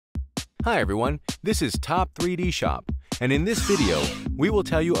Hi everyone, this is Top 3D Shop, and in this video, we will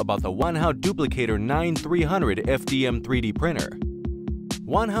tell you about the Wanhao Duplicator 9300 FDM 3D printer.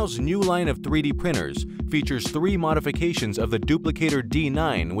 Wanhao's new line of 3D printers features 3 modifications of the Duplicator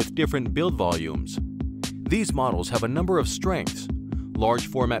D9 with different build volumes. These models have a number of strengths: large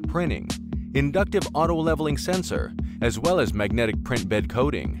format printing, inductive auto-leveling sensor, as well as magnetic print bed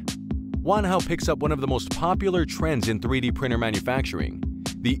coating. Wanhao picks up one of the most popular trends in 3D printer manufacturing: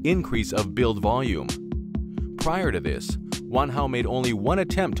 the increase of build volume. Prior to this, Wanhao made only one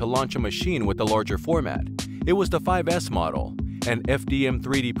attempt to launch a machine with the larger format. It was the 5S model, an FDM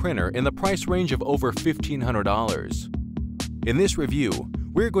 3D printer in the price range of over $1,500. In this review,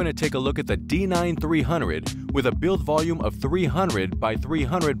 we're going to take a look at the D9 300 with a build volume of 300 by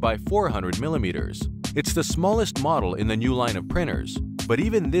 300 by 400 millimeters. It's the smallest model in the new line of printers, but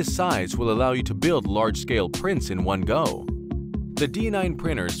even this size will allow you to build large-scale prints in one go. The D9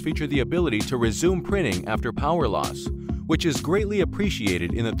 printers feature the ability to resume printing after power loss, which is greatly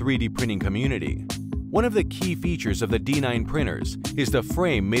appreciated in the 3D printing community. One of the key features of the D9 printers is the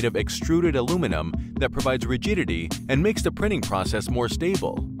frame made of extruded aluminum that provides rigidity and makes the printing process more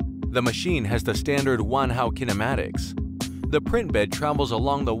stable. The machine has the standard Wanhao kinematics. The print bed travels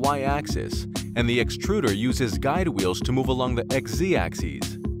along the Y-axis, and the extruder uses guide wheels to move along the XZ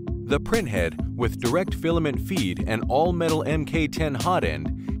axes. The print head, with direct filament feed and all-metal MK10 hot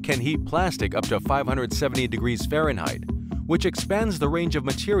end, can heat plastic up to 570 degrees Fahrenheit, which expands the range of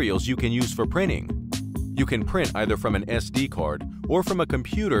materials you can use for printing. You can print either from an SD card or from a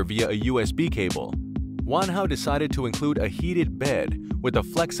computer via a USB cable. Wanhao decided to include a heated bed with a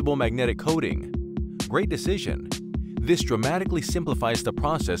flexible magnetic coating. Great decision. This dramatically simplifies the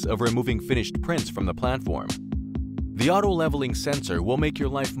process of removing finished prints from the platform. The auto-leveling sensor will make your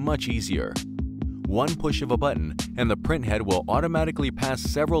life much easier. One push of a button and the print head will automatically pass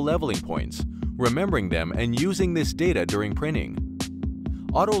several leveling points, remembering them and using this data during printing.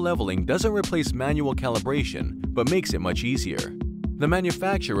 Auto-leveling doesn't replace manual calibration, but makes it much easier. The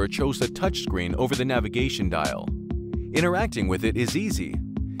manufacturer chose the touchscreen over the navigation dial. Interacting with it is easy.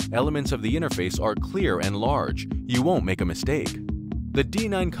 Elements of the interface are clear and large, you won't make a mistake. The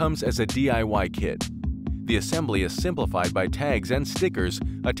D9 comes as a DIY kit. The assembly is simplified by tags and stickers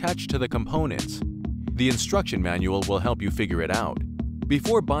attached to the components. The instruction manual will help you figure it out.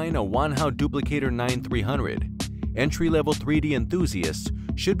 Before buying a Wanhao Duplicator 9300, entry-level 3D enthusiasts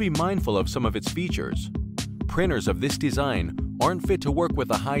should be mindful of some of its features. Printers of this design aren't fit to work with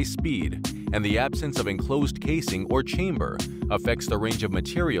a high speed, and the absence of enclosed casing or chamber affects the range of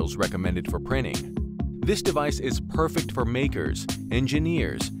materials recommended for printing. This device is perfect for makers,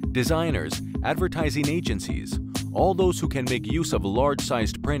 engineers, designers, advertising agencies, all those who can make use of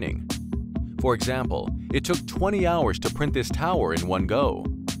large-sized printing. For example, it took 20 hours to print this tower in one go.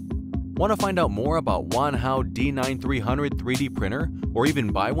 Want to find out more about Wanhao D9 300 3D printer or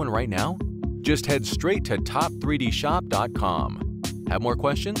even buy one right now? Just head straight to top3dshop.com. Have more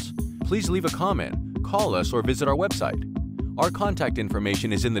questions? Please leave a comment, call us, or visit our website. Our contact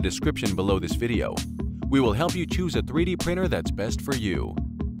information is in the description below this video. We will help you choose a 3D printer that's best for you.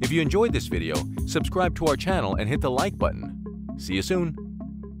 If you enjoyed this video, subscribe to our channel and hit the like button. See you soon!